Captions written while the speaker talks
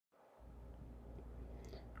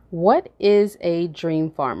What is a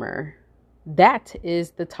dream farmer? That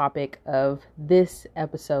is the topic of this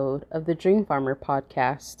episode of the Dreamfarmer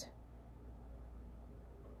podcast.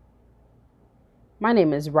 My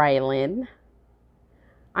name is Rylan.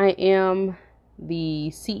 I am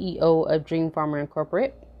the CEO of Dreamfarmer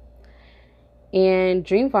Incorporated. And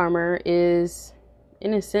Dreamfarmer is,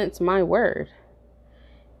 in a sense, my word.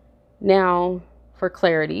 Now, for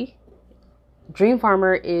clarity,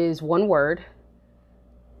 Dreamfarmer is one word.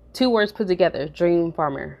 Two words put together,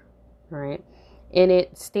 Dreamfarmer, right? And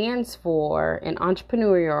it stands for an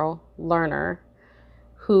entrepreneurial learner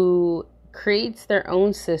who creates their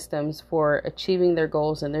own systems for achieving their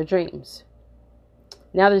goals and their dreams.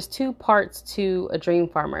 Now, there's two parts to a dream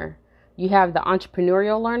farmer. You have the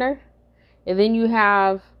entrepreneurial learner, and then you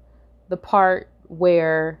have the part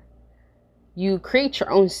where you create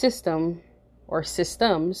your own system or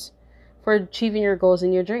systems for achieving your goals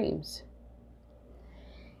and your dreams.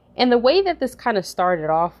 And the way that this kind of started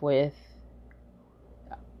off with,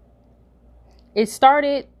 it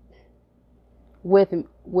started with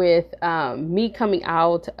me coming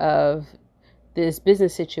out of this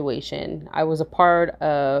business situation. I was a part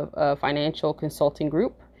of a financial consulting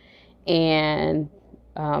group, and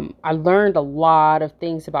I learned a lot of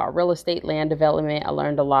things about real estate, land development. I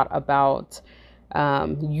learned a lot about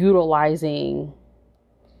utilizing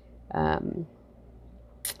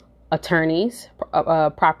attorneys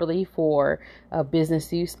properly for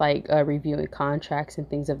business use, like reviewing contracts and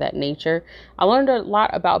things of that nature. I learned a lot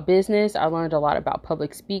about business. I learned a lot about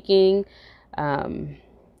public speaking,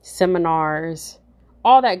 seminars,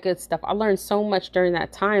 all that good stuff. I learned so much during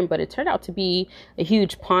that time, but it turned out to be a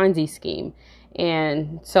huge Ponzi scheme.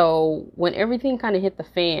 And so when everything kind of hit the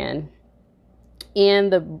fan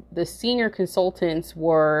and the senior consultants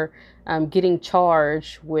were getting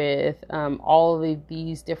charged with all of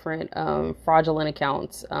these different fraudulent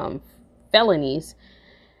accounts, felonies,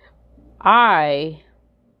 I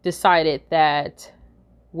decided that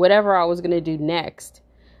whatever I was going to do next,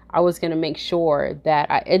 I was going to make sure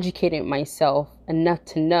that I educated myself enough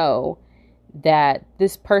to know that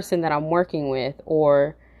this person that I'm working with,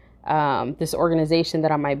 or this organization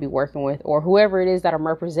that I might be working with, or whoever it is that I'm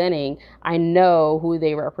representing, I know who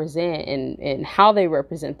they represent and how they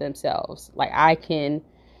represent themselves. Like, I can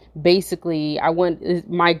basically,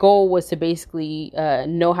 my goal was to basically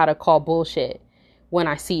know how to call bullshit when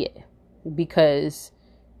I see it, because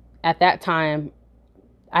at that time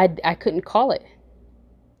I couldn't call it.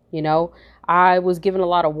 You know, I was given a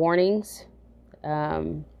lot of warnings.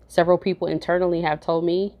 Several people internally have told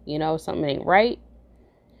me, something ain't right.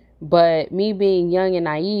 But me being young and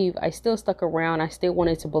naive, I still stuck around. I still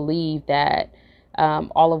wanted to believe that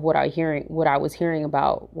all of what I was hearing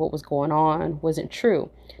about what was going on wasn't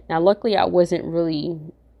true. Now, luckily, I wasn't really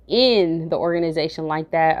in the organization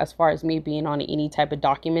like that as far as me being on any type of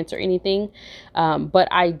documents or anything. But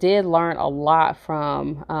I did learn a lot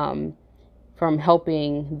from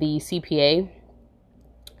helping the CPA,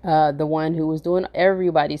 the one who was doing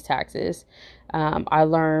everybody's taxes. I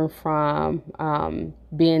learned from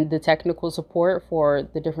being the technical support for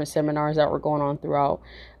the different seminars that were going on throughout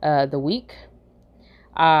the week.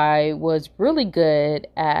 I was really good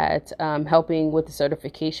at helping with the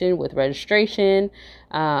certification, with registration,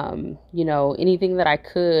 anything that I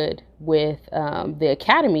could with the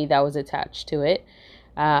academy that was attached to it.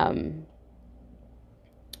 And,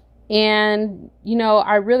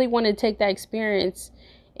 I really wanted to take that experience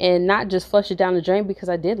and not just flush it down the drain, because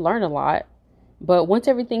I did learn a lot. But once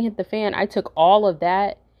everything hit the fan, I took all of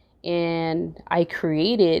that and I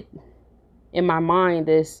created in my mind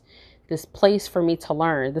this place for me to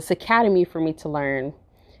learn, this academy for me to learn,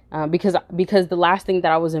 because the last thing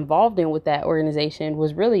that I was involved in with that organization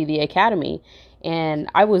was really the academy. And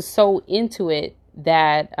I was so into it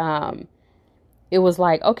that it was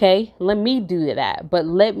like, okay, let me do that, but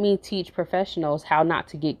let me teach professionals how not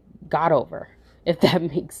to get got over, if that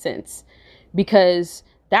makes sense. Because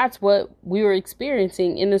that's what we were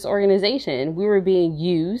experiencing in this organization. We were being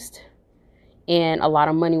used, and a lot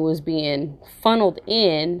of money was being funneled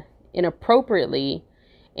in inappropriately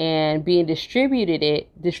and being distributed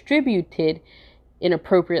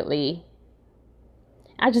inappropriately.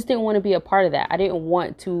 I just didn't want to be a part of that. I didn't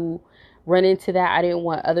want to run into that. I didn't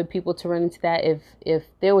want other people to run into that. If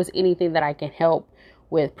there was anything that I can help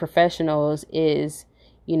with professionals is,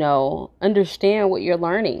 understand what you're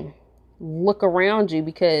learning. Look around you,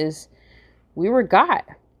 because we were got.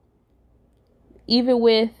 Even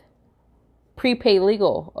with prepaid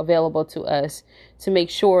legal available to us to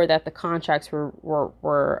make sure that the contracts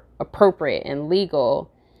were appropriate and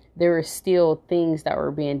legal, there were still things that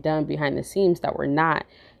were being done behind the scenes that were not.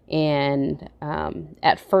 And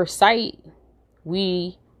at first sight,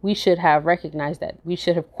 we should have recognized that. We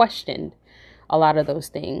should have questioned a lot of those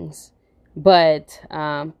things. But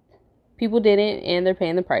people didn't, and they're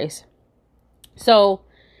paying the price. So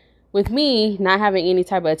with me not having any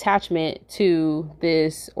type of attachment to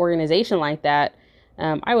this organization like that,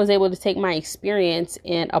 I was able to take my experience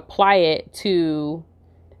and apply it to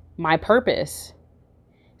my purpose.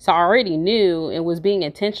 So I already knew and was being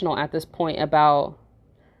intentional at this point about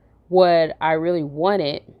what I really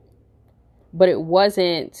wanted. But it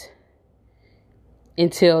wasn't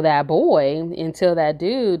until that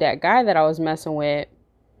dude, that guy that I was messing with,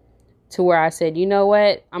 to where I said, you know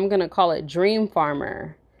what? I'm going to call it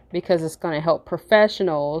Dreamfarmer, because it's going to help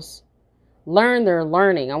professionals learn their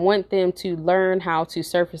learning. I want them to learn how to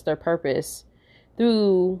surface their purpose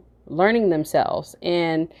through learning themselves.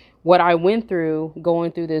 And what I went through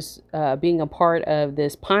going through this, being a part of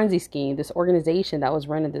this Ponzi scheme, this organization that was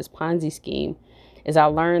running this Ponzi scheme, is I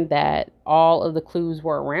learned that all of the clues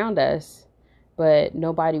were around us, but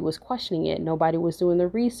nobody was questioning it. Nobody was doing the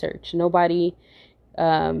research. Nobody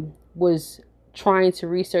was trying to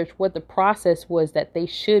research what the process was that they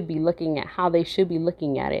should be looking at, how they should be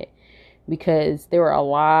looking at it, because there were a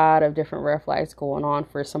lot of different red flags going on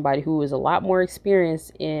for somebody who was a lot more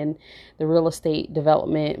experienced in the real estate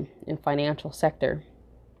development and financial sector.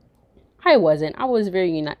 I wasn't. I was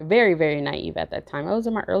very, very naive at that time. I was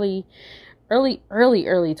in my early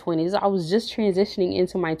 20s. I was just transitioning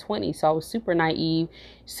into my 20s. So I was super naive,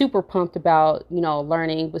 super pumped about,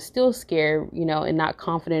 learning, but still scared, and not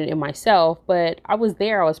confident in myself. But I was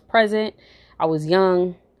there. I was present. I was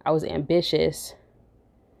young. I was ambitious.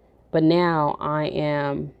 But now I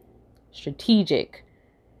am strategic.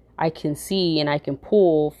 I can see and I can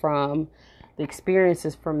pull from the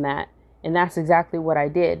experiences from that. And that's exactly what I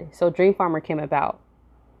did. So Dreamfarmer came about.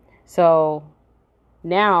 So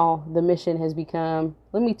now the mission has become,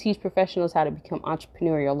 let me teach professionals how to become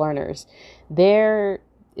entrepreneurial learners. There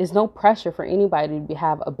is no pressure for anybody to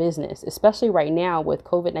have a business, especially right now with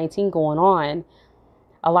COVID-19 going on.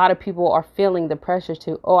 A lot of people are feeling the pressure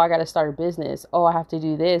to, I got to start a business. I have to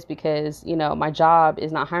do this because, my job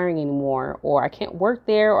is not hiring anymore, or I can't work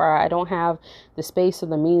there, or I don't have the space or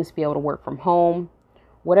the means to be able to work from home.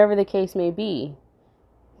 Whatever the case may be.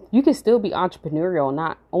 You can still be entrepreneurial and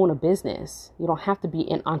not own a business. You don't have to be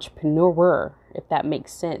an entrepreneur, if that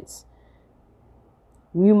makes sense.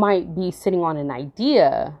 You might be sitting on an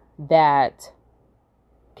idea that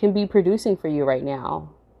can be producing for you right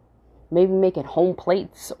now. Maybe making home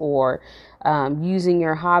plates, or using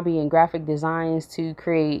your hobby and graphic designs to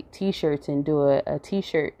create t-shirts and do a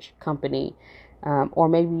t-shirt company. Or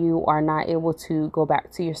maybe you are not able to go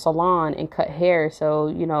back to your salon and cut hair.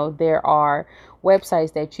 So, there are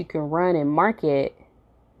websites that you can run and market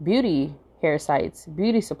beauty hair sites,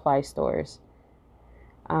 beauty supply stores.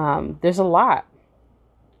 There's a lot.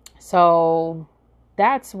 So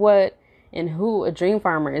that's what and who a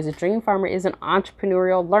Dreamfarmer is. A Dreamfarmer is an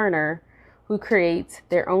entrepreneurial learner who creates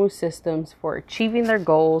their own systems for achieving their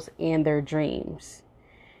goals and their dreams.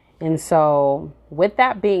 And so with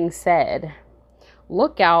that being said,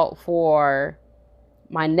 look out for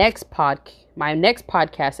my next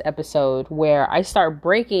podcast episode, where I start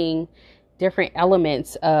breaking different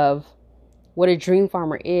elements of what a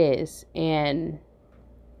Dreamfarmer is and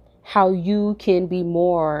how you can be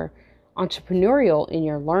more entrepreneurial in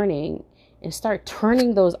your learning and start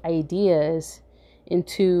turning those ideas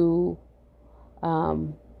into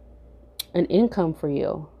an income for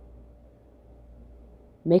you.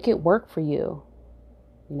 Make it work for you.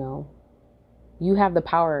 You have the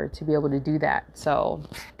power to be able to do that. So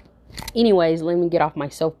anyways, let me get off my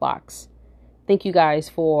soapbox. Thank you guys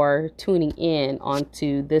for tuning in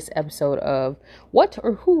onto this episode of What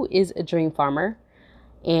or Who is a Dreamfarmer?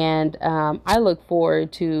 And I look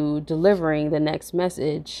forward to delivering the next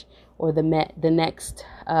message, or the next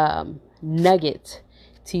nugget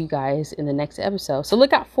to you guys in the next episode. So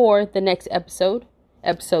look out for the next episode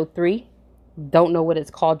 3. Don't know what it's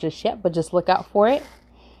called just yet, but just look out for it.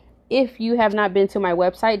 If you have not been to my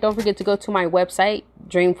website, don't forget to go to my website,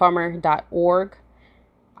 dreamfarmer.org.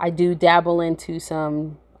 I do dabble into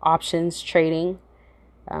some options trading.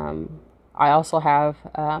 I also have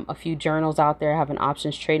a few journals out there. I have an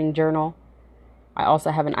options trading journal. I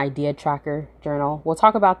also have an idea tracker journal. We'll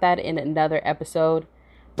talk about that in another episode.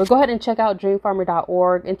 But go ahead and check out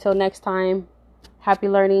dreamfarmer.org. Until next time, happy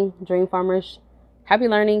learning, Dreamfarmers. Happy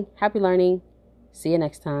learning. See you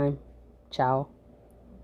next time. Ciao.